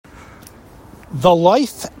The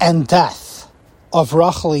life and death of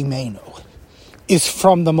Rochel Imanu is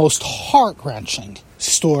from the most heart-wrenching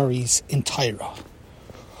stories in Torah.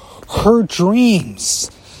 Her dreams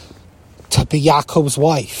to be Yaakov's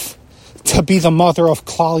wife, to be the mother of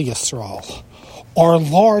Klal Yisrael, are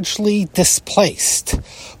largely displaced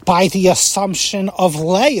by the assumption of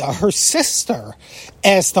Leah, her sister,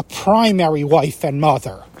 as the primary wife and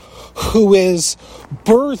mother, who is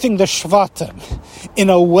birthing the Shvatim in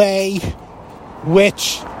a way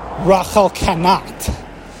which Rochel cannot,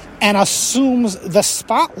 and assumes the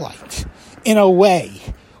spotlight in a way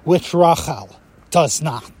which Rochel does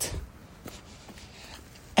not.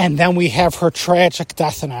 And then we have her tragic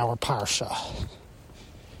death in our Parsha.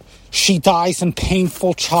 She dies in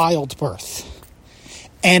painful childbirth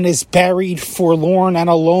and is buried forlorn and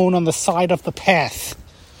alone on the side of the path,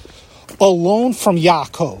 alone from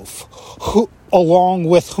Yaakov, along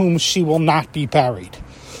with whom she will not be buried.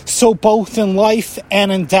 So both in life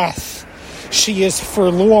and in death, she is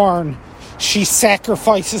forlorn. She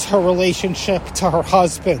sacrifices her relationship to her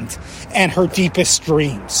husband and her deepest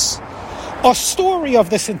dreams. A story of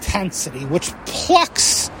this intensity, which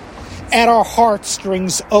plucks at our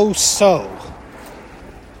heartstrings oh so,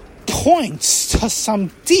 points to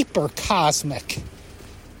some deeper cosmic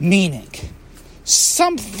meaning.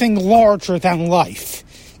 Something larger than life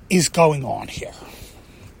is going on here.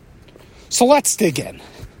 So let's dig in.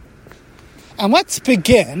 And let's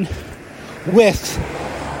begin with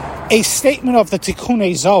a statement of the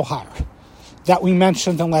Tikkunei Zohar that we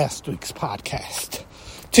mentioned in last week's podcast.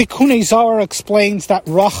 Tikkunei Zohar explains that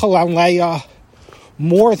Rochel and Leah,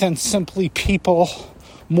 more than simply people,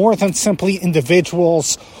 more than simply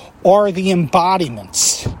individuals, are the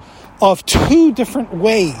embodiments of two different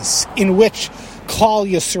ways in which Klal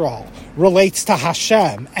Yisrael relates to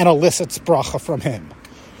Hashem and elicits bracha from Him.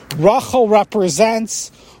 Rochel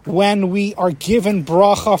represents when we are given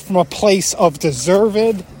bracha from a place of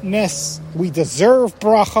deservedness. We deserve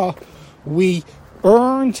bracha. We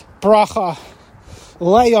earned bracha.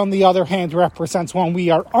 Leah, on the other hand, represents when we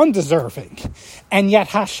are undeserving. And yet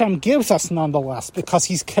Hashem gives us nonetheless because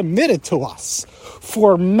He's committed to us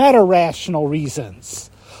for meta-rational reasons.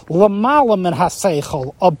 L'mala min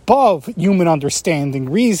haseichel, above human understanding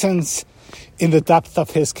reasons, in the depth of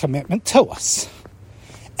His commitment to us.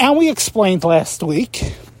 And we explained last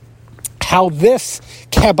week how this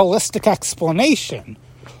Kabbalistic explanation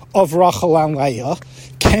of Rochel and Leah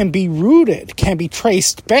can be rooted, can be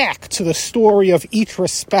traced back to the story of each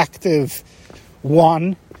respective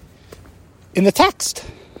one in the text.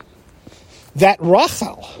 That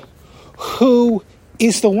Rochel, who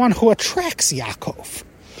is the one who attracts Yaakov,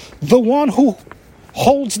 the one who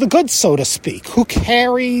holds the goods, so to speak, who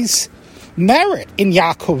carries merit in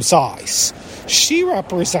Yaakov's eyes, she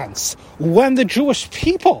represents when the Jewish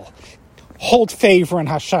people hold favor in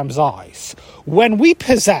Hashem's eyes, when we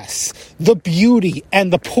possess the beauty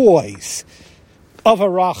and the poise of a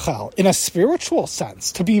Rochel in a spiritual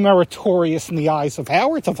sense, to be meritorious in the eyes of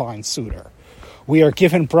our divine suitor, we are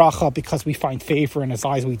given bracha because we find favor in his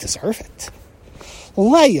eyes, we deserve it.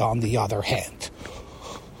 Leah, on the other hand,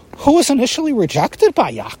 who was initially rejected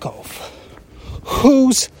by Yaakov,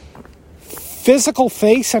 whose physical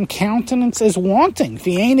face and countenance is wanting,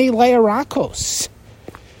 v'enei Leah rakos,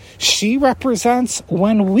 she represents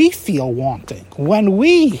when we feel wanting, when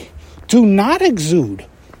we do not exude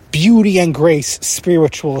beauty and grace,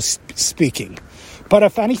 spiritual speaking, but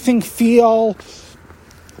if anything, feel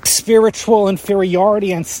spiritual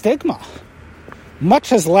inferiority and stigma,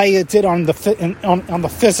 much as Leah did on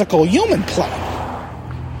the physical human plane.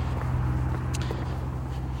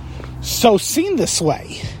 So seen this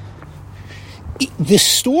way, the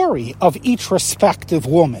story of each respective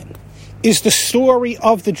woman is the story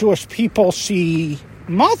of the Jewish people she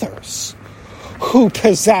mothers, who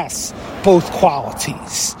possess both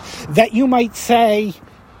qualities. That you might say,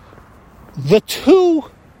 the two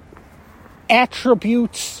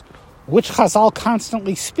attributes which Chazal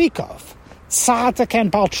constantly speak of, tzaddik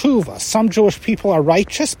and Baal Tshuva. Some Jewish people are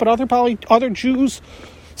righteous, but other Jews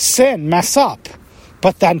sin, mess up,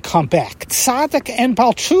 but then come back. Tzaddik and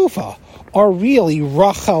Baal Tshuva are really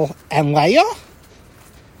Rochel and Leah.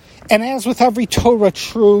 And as with every Torah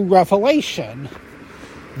true revelation,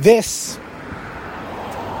 this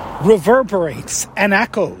reverberates and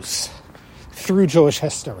echoes through Jewish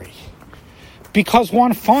history. Because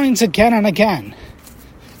one finds again and again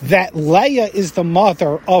that Leah is the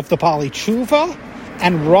mother of the Bali Tshuva,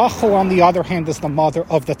 and Rochel, on the other hand, is the mother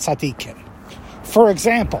of the Tzaddikim. For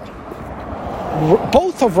example,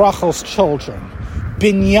 both of Rachel's children,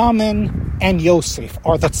 Binyamin and Yosef,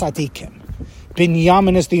 are the Tzaddikim.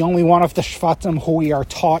 Binyamin is the only one of the Shvatim who we are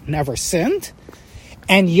taught never sinned,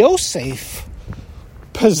 And Yosef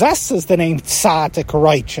possesses the name tzaddik,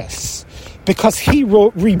 righteous, because he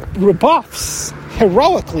rebuffs,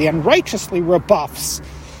 heroically and righteously rebuffs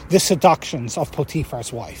the seductions of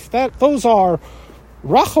Potiphar's wife. Those are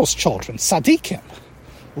Rachel's children, tzaddikim.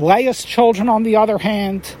 Leah's children, on the other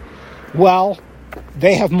hand, well,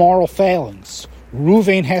 they have moral failings.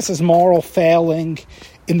 Reuven has his moral failing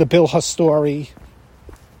in the Bilhah story.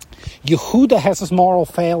 Yehuda has his moral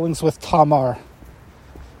failings with Tamar,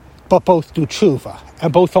 but both do tshuva,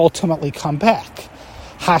 and both ultimately come back.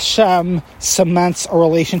 Hashem cements a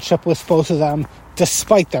relationship with both of them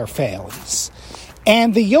despite their failings.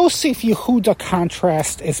 And the Yosef-Yehuda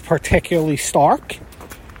contrast is particularly stark,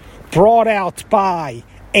 brought out by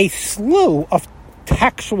a slew of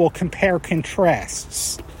textual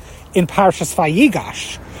compare-contrasts in Parshas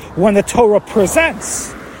Vayigash, when the Torah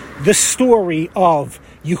presents the story of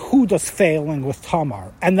Yehuda's failing with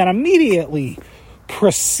Tamar, and then immediately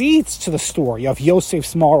proceeds to the story of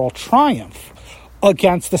Yosef's moral triumph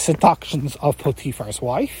against the seductions of Potiphar's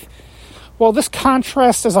wife. Well, this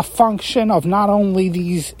contrast is a function of not only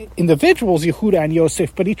these individuals, Yehuda and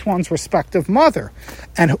Yosef, but each one's respective mother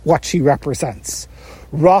and what she represents.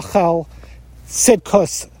 Rochel,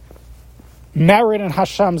 Tzidkus, merit in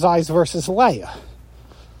Hashem's eyes versus Leah.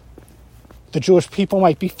 The Jewish people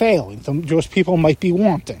might be failing. The Jewish people might be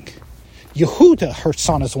wanting. Yehuda, her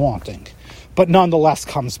son, is wanting, but nonetheless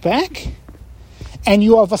comes back. And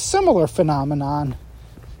you have a similar phenomenon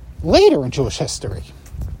later in Jewish history.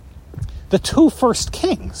 The two first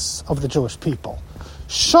kings of the Jewish people,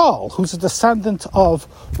 Shaul, who's a descendant of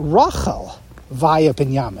Rochel via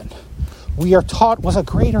Binyamin, we are taught was a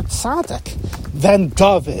greater tzaddik than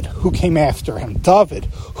David, who came after him. David,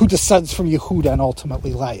 who descends from Yehuda and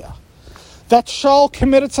ultimately Leah. That Shaul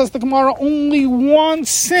committed, says the Gemara, only one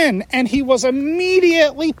sin, and he was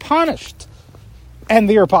immediately punished and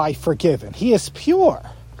thereby forgiven. He is pure.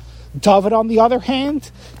 David, on the other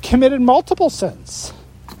hand, committed multiple sins.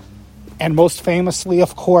 And most famously,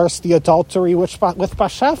 of course, the adultery with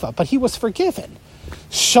Bathsheba, but he was forgiven.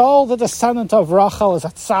 Shaul, the descendant of Rachel, is a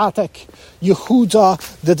tzaddik.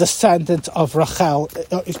 Yehuda, the descendant of Rachel,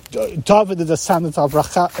 David, the descendant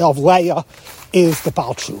of Leah, is the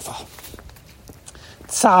Baal Tshuva.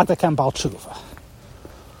 Tzaddik and Baal Tshuva.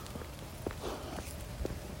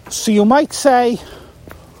 So you might say,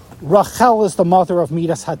 Rachel is the mother of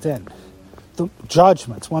Midas Hadin, the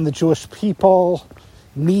judgments, when the Jewish people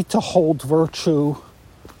need to hold virtue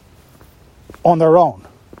on their own.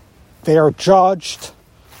 They are judged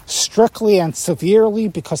strictly and severely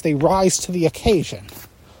because they rise to the occasion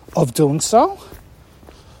of doing so.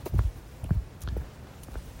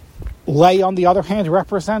 Leah, on the other hand,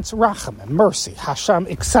 represents rachamim, mercy. Hashem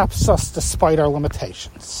accepts us despite our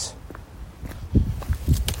limitations.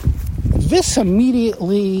 This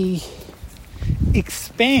immediately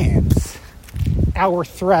expands our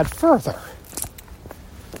thread further.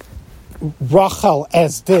 Rachel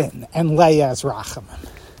as din and Leah as rachamim.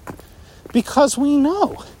 Because we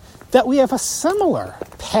know that we have a similar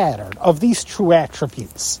pattern of these true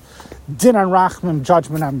attributes, din and rachamim,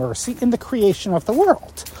 judgment and mercy, in the creation of the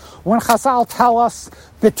world. When Chazal tell us,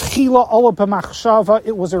 B'tchila ola b'machshava,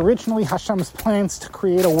 it was originally Hashem's plans to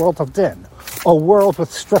create a world of din, a world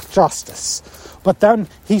with strict justice. But then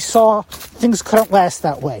he saw things couldn't last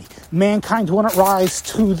that way. Mankind wouldn't rise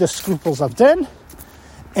to the scruples of din,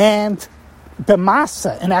 and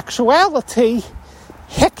b'masa, in actuality,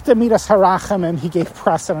 hikta midas harachamim, he gave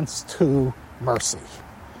precedence to mercy.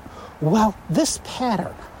 Well, this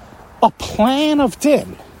pattern, a plan of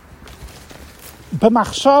din,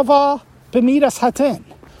 b'machshava, b'midas hadin,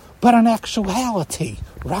 but in actuality,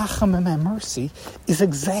 rachamim and mercy is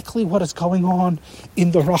exactly what is going on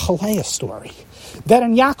in the Rachel Leah story. That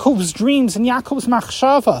in Yaakov's dreams, in Yaakov's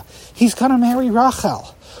machshava, he's going to marry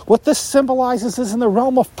Rachel. What this symbolizes is in the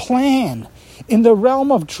realm of plan, in the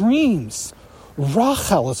realm of dreams,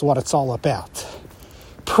 Rachel is what it's all about.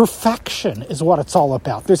 Perfection is what it's all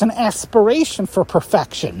about. There's an aspiration for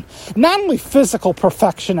perfection. Not only physical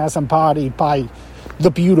perfection as embodied by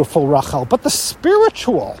the beautiful Rachel, but the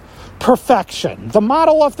spiritual perfection, the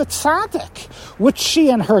model of the tzaddik, which she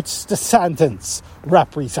and her descendants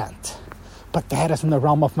represent. But that is in the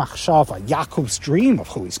realm of machshava, Yaakov's dream of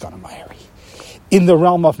who he's going to marry. In the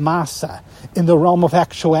realm of masa, in the realm of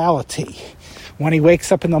actuality, When he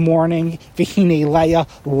wakes up in the morning, Vihine Leah,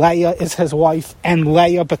 Leah is his wife, and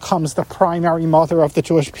Leah becomes the primary mother of the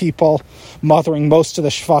Jewish people, mothering most of the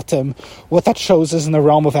Shvatim. What that shows is in the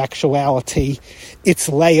realm of actuality, it's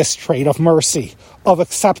Leah's trait of mercy, of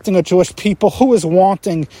accepting a Jewish people who is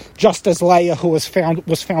wanting, just as Leah, who was found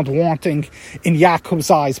wanting in Yaakov's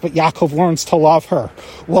eyes, but Yaakov learns to love her.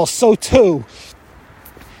 Well, so too,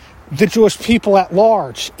 the Jewish people at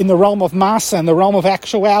large, in the realm of Masa, in the realm of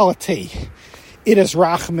actuality, it is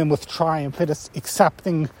Rachamim with triumph. It is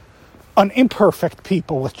accepting an imperfect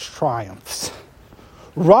people with triumphs.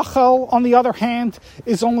 Rochel, on the other hand,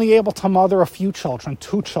 is only able to mother a few children,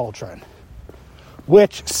 2 children,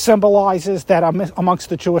 which symbolizes that amongst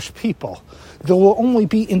the Jewish people, there will only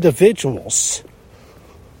be individuals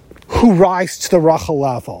who rise to the Rochel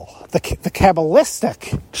level. The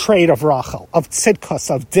Kabbalistic trait of Rochel, of tzidkus,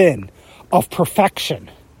 of din, of perfection.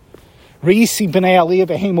 Reisi b'nei aliyah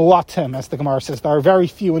v'hei as the Gemara says, there are very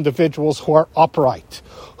few individuals who are upright,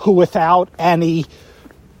 who without any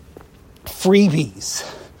freebies,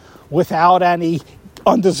 without any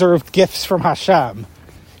undeserved gifts from Hashem,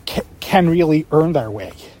 can really earn their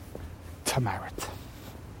way to merit.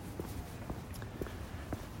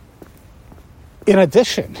 In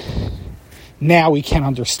addition, now we can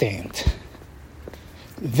understand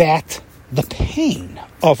that the pain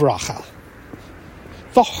of Rochel,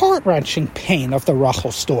 the heart-wrenching pain of the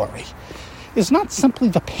Rochel story, is not simply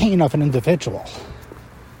the pain of an individual,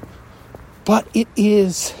 but it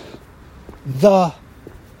is the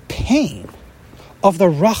pain of the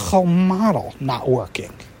Rochel model not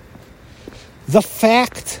working. The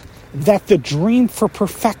fact that the dream for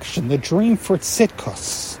perfection, the dream for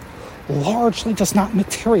tzidkus, largely does not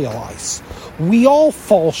materialize. We all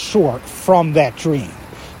fall short from that dream.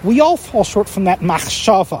 We all fall short from that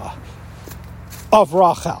machshava of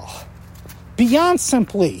Rochel. Beyond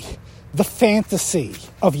simply the fantasy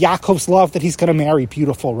of Yaakov's love that he's going to marry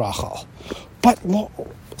beautiful Rochel, but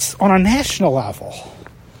on a national level,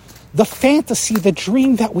 the fantasy, the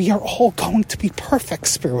dream that we are all going to be perfect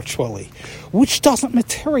spiritually, which doesn't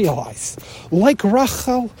materialize. Like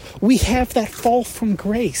Rochel, we have that fall from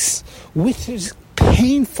grace, which is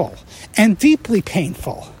painful and deeply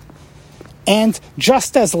painful. And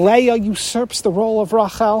just as Leah usurps the role of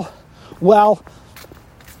Rochel, well,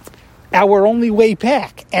 our only way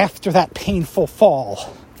back after that painful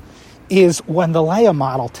fall is when the Leah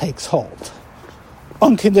model takes hold.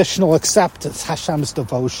 Unconditional acceptance, Hashem's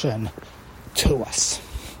devotion to us.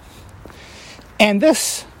 And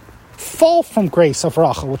this fall from grace of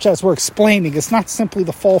Rochel, which as we're explaining is not simply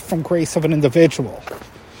the fall from grace of an individual,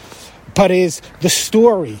 but is the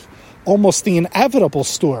story, almost the inevitable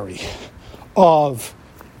story, of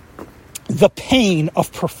the pain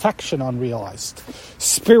of perfection unrealized,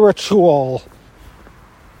 spiritual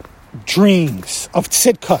dreams of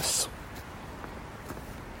tzidkus,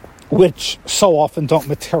 which so often don't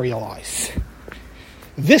materialize.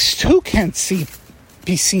 This too can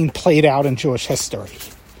be seen played out in Jewish history,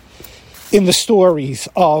 in the stories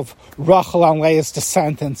of Rochel and Leah's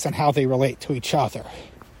descendants and how they relate to each other.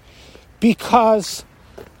 Because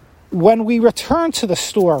when we return to the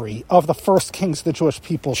story of the first kings of the Jewish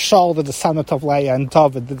people, Shaul, the descendant of Leah, and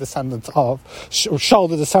David, the descendant of Shaul,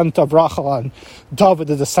 the descendant of Rochel, and David,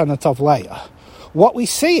 the descendant of Leah, what we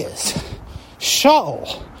see is Shaul,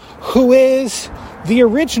 who is the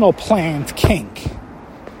original planned king,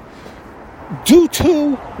 due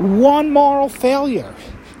to one moral failure,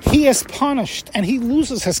 he is punished and he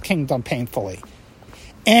loses his kingdom painfully.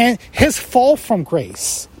 And his fall from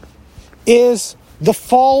grace is the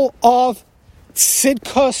fall of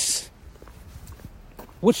tzidkus,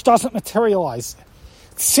 which doesn't materialize.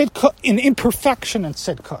 Tzidkus, in imperfection in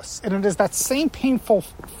tzidkus. And it is that same painful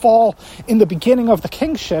fall in the beginning of the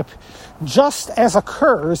kingship, just as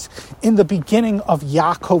occurs in the beginning of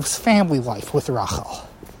Yaakov's family life with Rochel.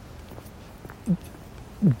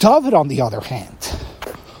 David, on the other hand,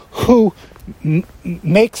 who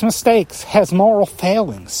makes mistakes, has moral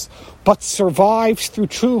failings, but survives through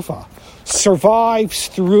tshuva, survives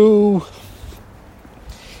through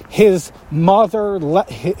his mother,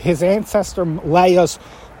 his ancestor Leah's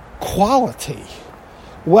quality,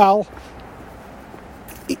 well,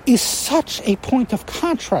 it is such a point of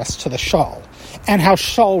contrast to the Shaul, and how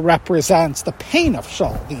Shaul represents the pain of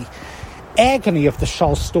Shaul, the agony of the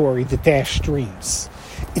Shaul story, the dashed dreams.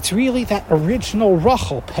 It's really that original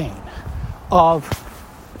Rochel pain of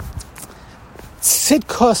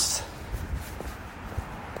tzidkus,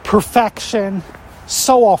 perfection,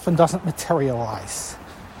 so often doesn't materialize.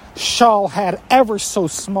 Shaul had ever so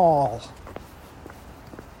small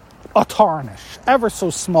a tarnish, ever so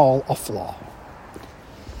small a flaw.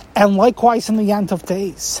 And likewise in the end of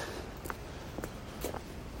days.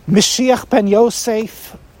 Mashiach ben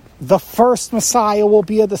Yosef, the first Messiah, will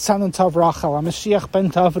be a descendant of Rochel, and Mashiach ben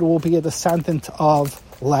David will be a descendant of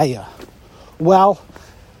Leah. Well,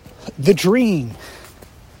 the dream,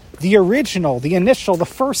 the original, the initial, the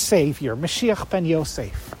first Savior, Mashiach ben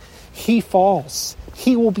Yosef, he falls.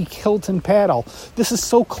 He will be killed in battle. This is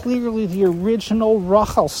so clearly the original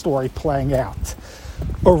Rochel story playing out.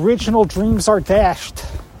 Original dreams are dashed.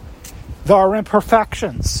 There are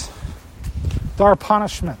imperfections. There are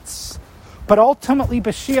punishments. But ultimately,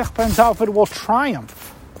 Mashiach ben David will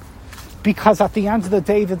triumph, because at the end of the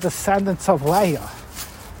day, the descendants of Leah,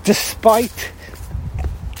 despite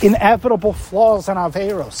inevitable flaws and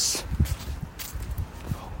averos,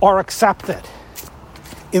 are accepted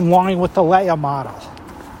in line with the Leah model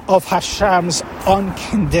of Hashem's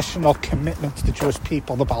unconditional commitment to the Jewish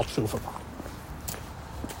people, the Baal Tshuva model.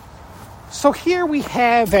 So here we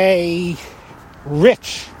have a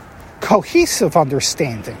rich, cohesive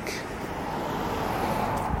understanding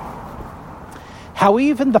how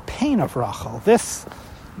even the pain of Rochel, this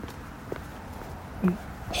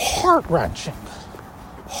heart-wrenching,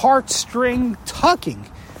 heartstring tugging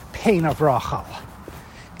pain of Rochel,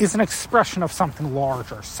 is an expression of something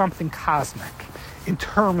larger, something cosmic, in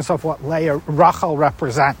terms of what Rochel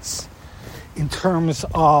represents, in terms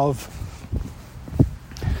of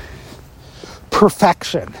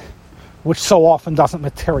perfection, which so often doesn't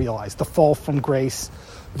materialize, the fall from grace,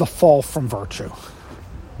 the fall from virtue.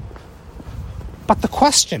 But the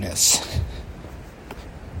question is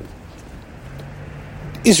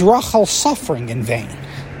Rochel suffering in vain?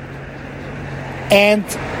 And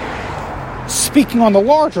speaking on the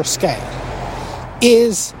larger scale,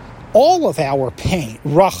 is all of our pain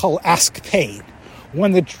Rochel-esque pain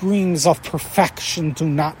when the dreams of perfection do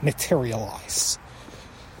not materialize?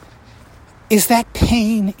 Is that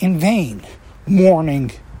pain in vain,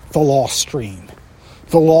 mourning the lost dream,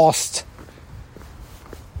 the lost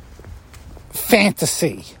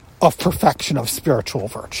fantasy of perfection of spiritual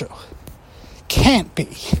virtue? Can't be.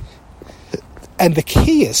 And the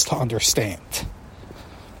key is to understand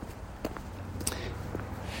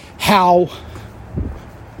how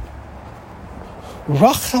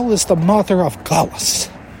Rochel is the mother of Galus.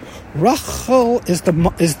 Rochel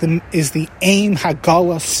is the aim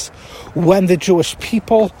hagalus when the Jewish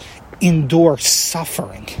people endure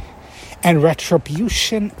suffering and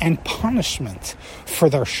retribution and punishment for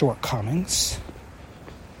their shortcomings.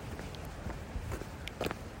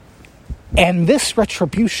 And this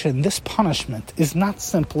retribution, this punishment, is not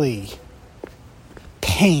simply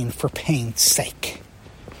pain for pain's sake,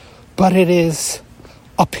 but it is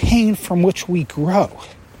a pain from which we grow.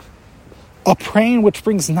 A pain which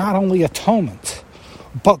brings not only atonement,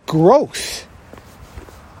 but growth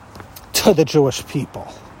to the Jewish people.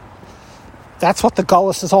 That's what the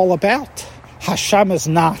Gullus is all about. Hashem is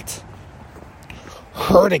not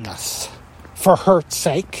hurting us for hurt's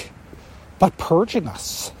sake, but purging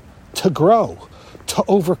us to grow, to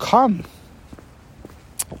overcome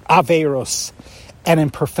averos and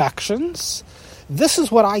imperfections. This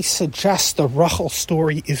is what I suggest the Rochel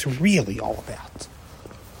story is really all about.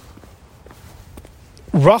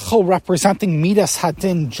 Rochel representing Midas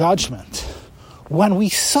Hadin, judgment, when we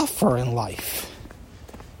suffer in life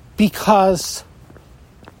because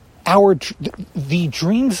the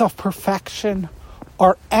dreams of perfection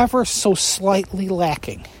are ever so slightly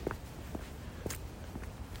lacking.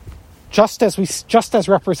 Just as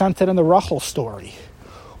represented in the Rochel story,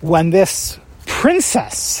 when this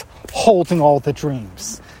princess holding all the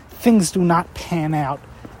dreams, things do not pan out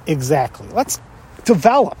exactly. Let's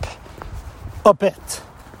develop a bit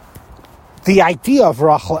the idea of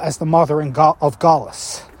Rochel as the mother of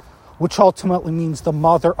Galus, which ultimately means the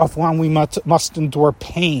mother of when we must endure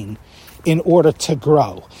pain in order to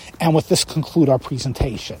grow. And with this conclude our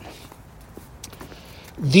presentation.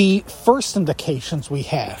 The first indications we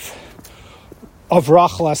have of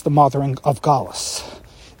Rochel as the mother of Galus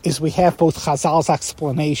is we have both Chazal's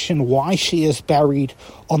explanation why she is buried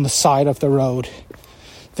on the side of the road,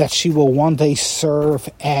 that she will one day serve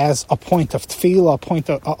as a point of tefillah,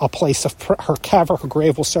 a place of her kever, her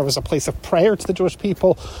grave will serve as a place of prayer to the Jewish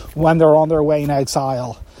people when they're on their way in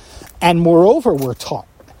exile. And moreover, we're taught,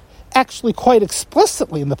 actually quite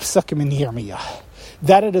explicitly in the Pesukim in Yirmiyah,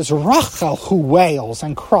 that it is Rochel who wails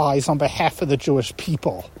and cries on behalf of the Jewish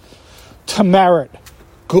people to merit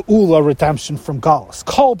Geula, redemption from Galus.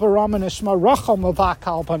 Kol b'ramanishma Rochel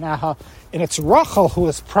mavakal b'neha, and it's Rochel who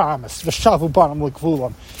has promised, V'shavu banim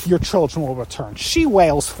l'gvulam, your children will return. She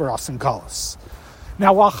wails for us in Galus.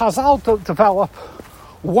 Now, while Chazal develop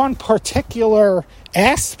one particular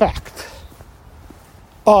aspect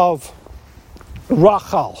of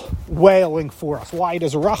Rochel wailing for us. Why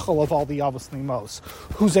does Rochel of all the Avos Nemos,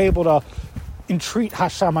 who's able to entreat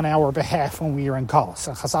Hashem on our behalf when we are in Galus?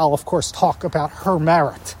 And Chazal, of course, talk about her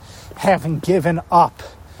merit, having given up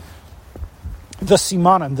the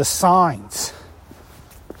simanim, the signs,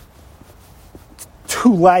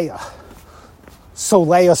 to Leah, so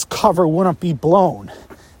Leah's cover wouldn't be blown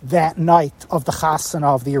that night of the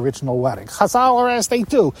chasana of the original wedding. Chazal are, as they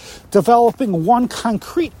do, developing one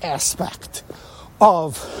concrete aspect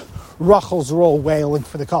of Rachel's role wailing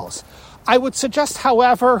for the Galus. I would suggest,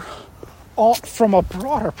 however, from a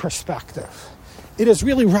broader perspective, it is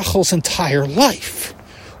really Rachel's entire life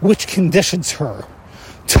which conditions her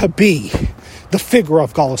to be the figure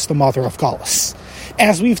of Galus, the mother of Galus.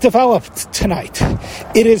 As we've developed tonight,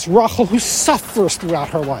 it is Rachel who suffers throughout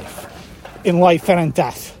her life, in life and in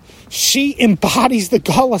death. She embodies the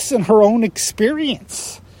Galus in her own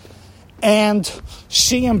experience. And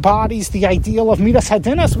she embodies the ideal of Midas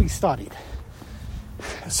Hadin as we studied.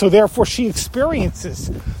 So therefore she experiences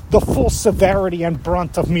the full severity and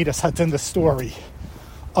brunt of Midas Hadin, the story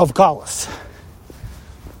of Galus.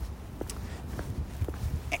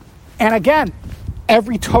 And again,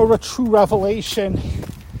 every Torah true revelation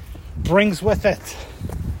brings with it,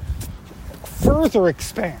 further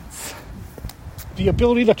expands the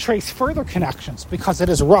ability to trace further connections, because it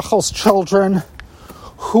is Rachel's children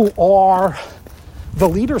who are the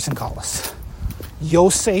leaders in Galus.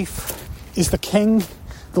 Yosef is the king,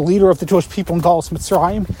 the leader of the Jewish people in Galus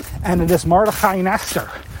Mitzrayim, and it is Mordechai and Esther,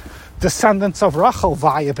 descendants of Rachel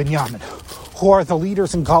via Binyamin, who are the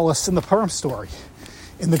leaders in Galus in the Purim story,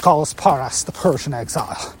 in the Galus Parshas, the Persian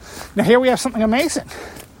exile. Now here we have something amazing.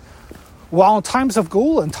 While in times of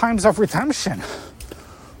Geula, in times of redemption,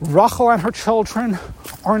 Rachel and her children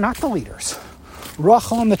are not the leaders.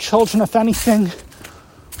 Rachel and the children, if anything,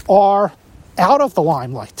 are out of the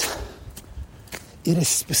limelight. It is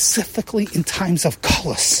specifically in times of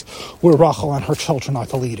Galus where Rachel and her children are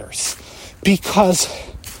the leaders. Because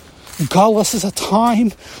Galus is a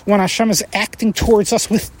time when Hashem is acting towards us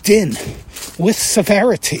with din, with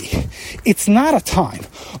severity. It's not a time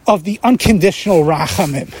of the unconditional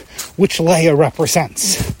rachamim, which Leah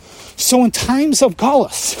represents. So in times of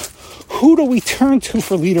Galus, who do we turn to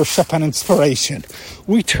for leadership and inspiration?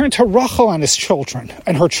 We turn to Rochel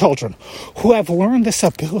and her children, who have learned this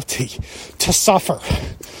ability to suffer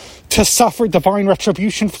divine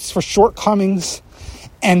retribution for shortcomings,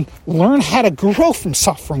 and learn how to grow from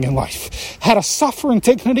suffering in life, how to suffer in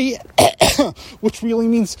dignity, which really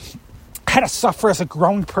means how to suffer as a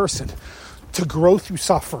growing person, to grow through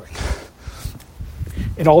suffering.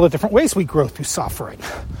 In all the different ways we grow through suffering,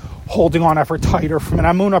 holding on ever tighter from an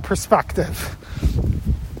Imanu perspective,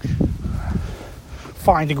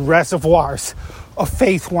 finding reservoirs of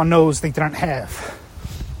faith one knows they didn't have.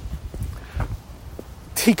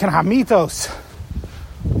 Tikkun Hamidos,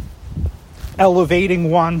 elevating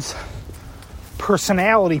one's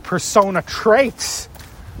personality, persona traits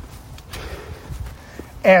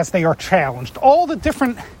as they are challenged. All the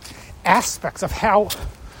different aspects of how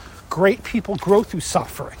great people grow through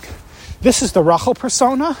suffering. This is the Rochel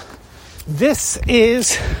persona. This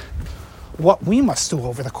is what we must do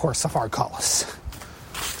over the course of our Galus.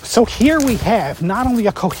 So here we have not only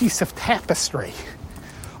a cohesive tapestry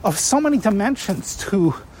of so many dimensions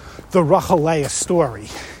to the Rochel Leah story,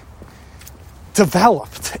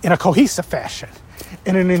 developed in a cohesive fashion,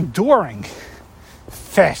 in an enduring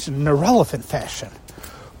fashion, in a relevant fashion,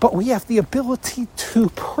 but we have the ability to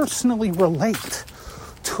personally relate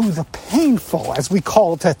to the painful, as we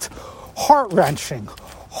called it, heart-wrenching,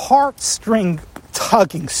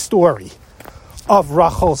 heartstring-tugging story of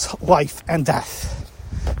Rachel's life and death.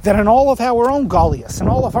 That in all of our own Goliath, in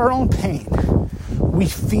all of our own pain, we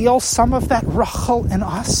feel some of that Rachel in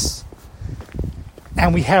us,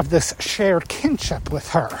 and we have this shared kinship with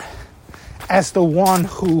her as the one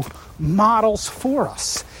who models for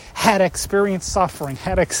us, had experienced suffering,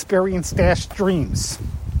 had experienced dashed dreams.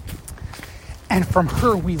 And from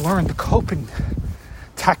her we learn the coping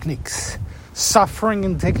techniques, suffering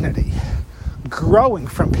and dignity, growing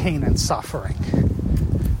from pain and suffering.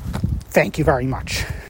 Thank you very much.